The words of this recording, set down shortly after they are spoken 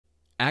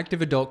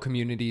Active adult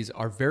communities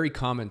are very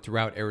common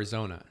throughout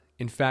Arizona.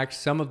 In fact,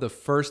 some of the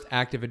first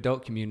active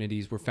adult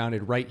communities were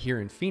founded right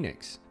here in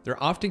Phoenix.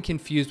 They're often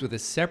confused with a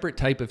separate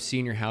type of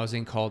senior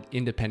housing called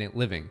independent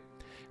living.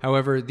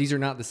 However, these are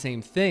not the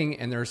same thing,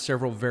 and there are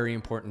several very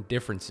important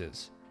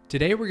differences.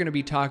 Today, we're going to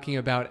be talking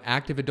about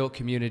active adult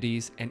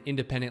communities and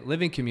independent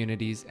living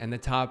communities and the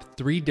top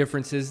 3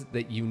 differences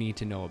that you need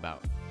to know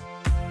about.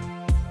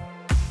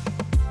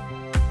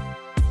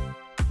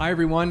 Hi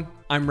everyone,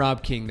 I'm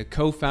Rob King, the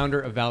co-founder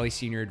of Valley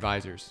Senior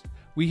Advisors.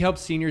 We help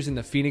seniors in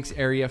the Phoenix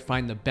area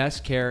find the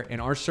best care,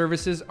 and our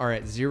services are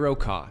at zero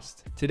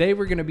cost. Today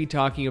we're going to be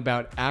talking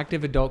about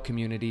active adult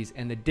communities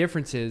and the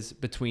differences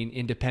between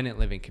independent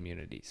living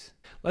communities.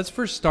 Let's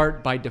first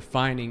start by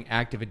defining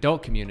active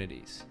adult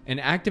communities. An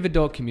active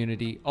adult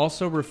community,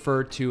 also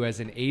referred to as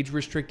an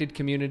age-restricted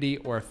community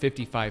or a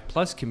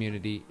 55-plus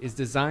community, is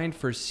designed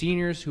for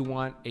seniors who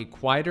want a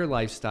quieter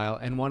lifestyle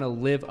and want to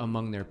live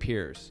among their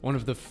peers. One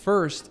of the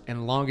first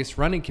and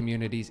longest-running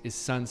communities is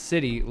Sun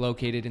City,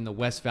 located in the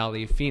West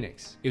Valley of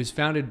Phoenix. It was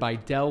founded by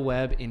Del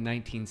Webb in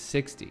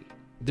 1960.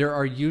 There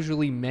are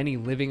usually many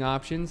living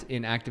options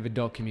in active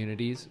adult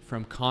communities,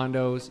 from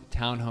condos,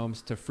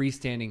 townhomes, to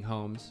freestanding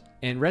homes,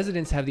 and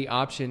residents have the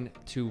option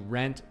to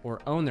rent or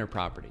own their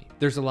property.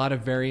 There's a lot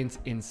of variance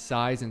in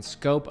size and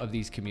scope of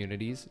these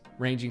communities,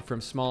 ranging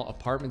from small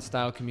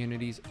apartment-style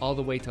communities all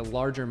the way to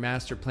larger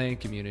master plan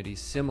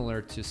communities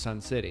similar to Sun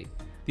City.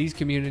 These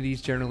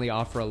communities generally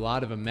offer a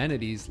lot of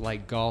amenities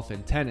like golf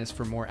and tennis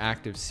for more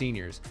active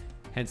seniors,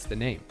 hence the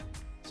name.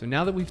 So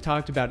now that we've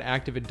talked about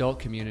active adult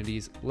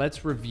communities,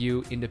 let's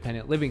review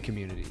independent living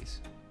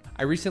communities.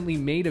 I recently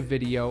made a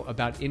video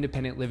about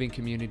independent living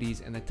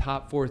communities and the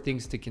top 4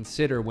 things to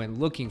consider when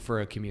looking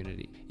for a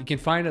community. You can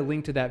find a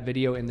link to that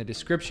video in the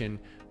description,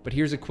 but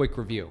here's a quick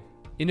review.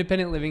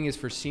 Independent living is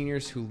for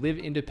seniors who live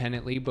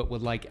independently but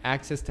would like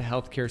access to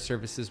healthcare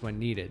services when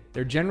needed.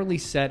 They're generally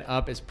set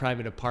up as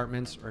private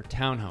apartments or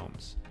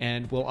townhomes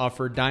and will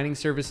offer dining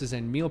services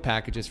and meal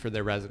packages for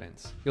their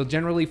residents. You'll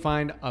generally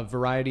find a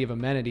variety of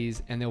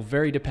amenities, and they'll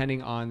vary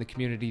depending on the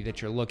community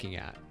that you're looking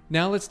at.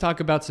 Now let's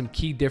talk about some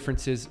key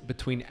differences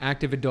between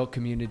active adult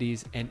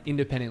communities and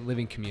independent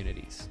living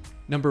communities.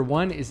 Number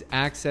 1 is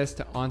access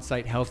to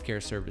on-site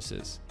healthcare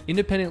services.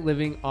 Independent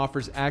living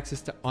offers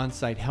access to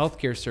on-site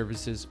healthcare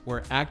services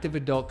where active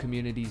adult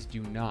communities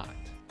do not.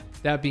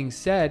 That being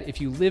said, if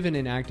you live in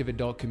an active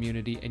adult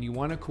community and you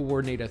want to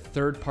coordinate a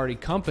third-party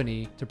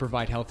company to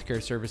provide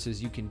healthcare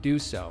services, you can do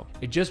so.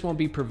 It just won't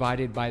be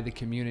provided by the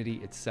community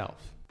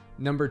itself.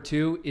 Number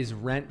 2 is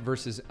rent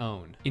versus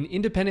own. In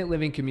independent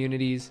living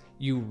communities,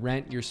 you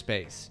rent your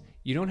space.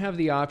 You don't have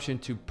the option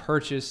to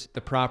purchase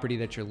the property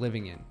that you're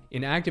living in.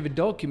 In active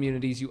adult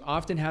communities, you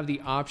often have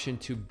the option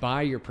to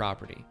buy your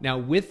property. Now,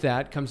 with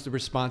that comes the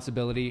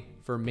responsibility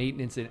for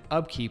maintenance and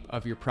upkeep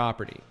of your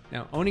property.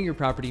 Now, owning your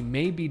property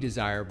may be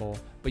desirable,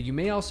 but you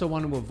may also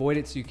want to avoid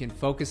it so you can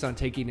focus on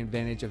taking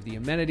advantage of the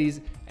amenities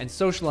and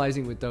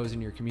socializing with those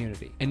in your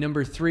community. And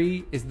number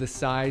 3 is the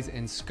size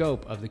and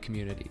scope of the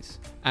communities.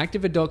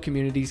 Active adult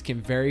communities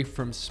can vary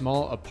from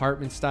small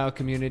apartment-style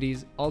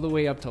communities all the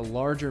way up to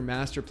larger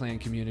master plan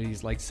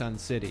communities like Sun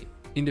City.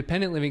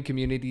 Independent living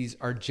communities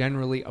are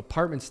generally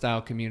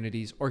apartment-style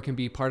communities or can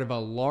be part of a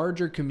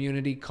larger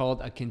community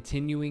called a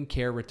continuing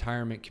care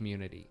retirement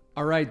community.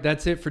 All right,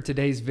 that's it for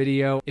today's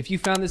video. If you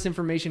found this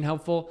information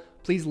helpful,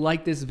 please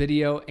like this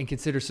video and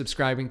consider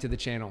subscribing to the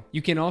channel.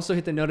 You can also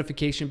hit the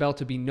notification bell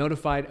to be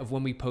notified of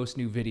when we post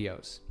new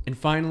videos. And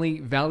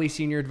finally, Valley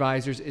Senior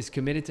Advisors is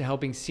committed to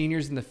helping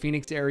seniors in the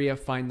Phoenix area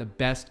find the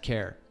best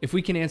care. If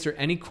we can answer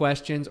any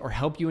questions or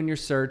help you in your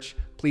search,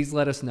 please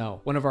let us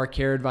know. One of our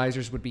care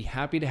advisors would be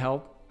happy to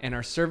help, and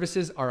our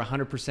services are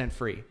 100%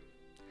 free.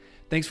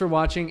 Thanks for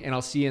watching, and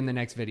I'll see you in the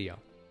next video.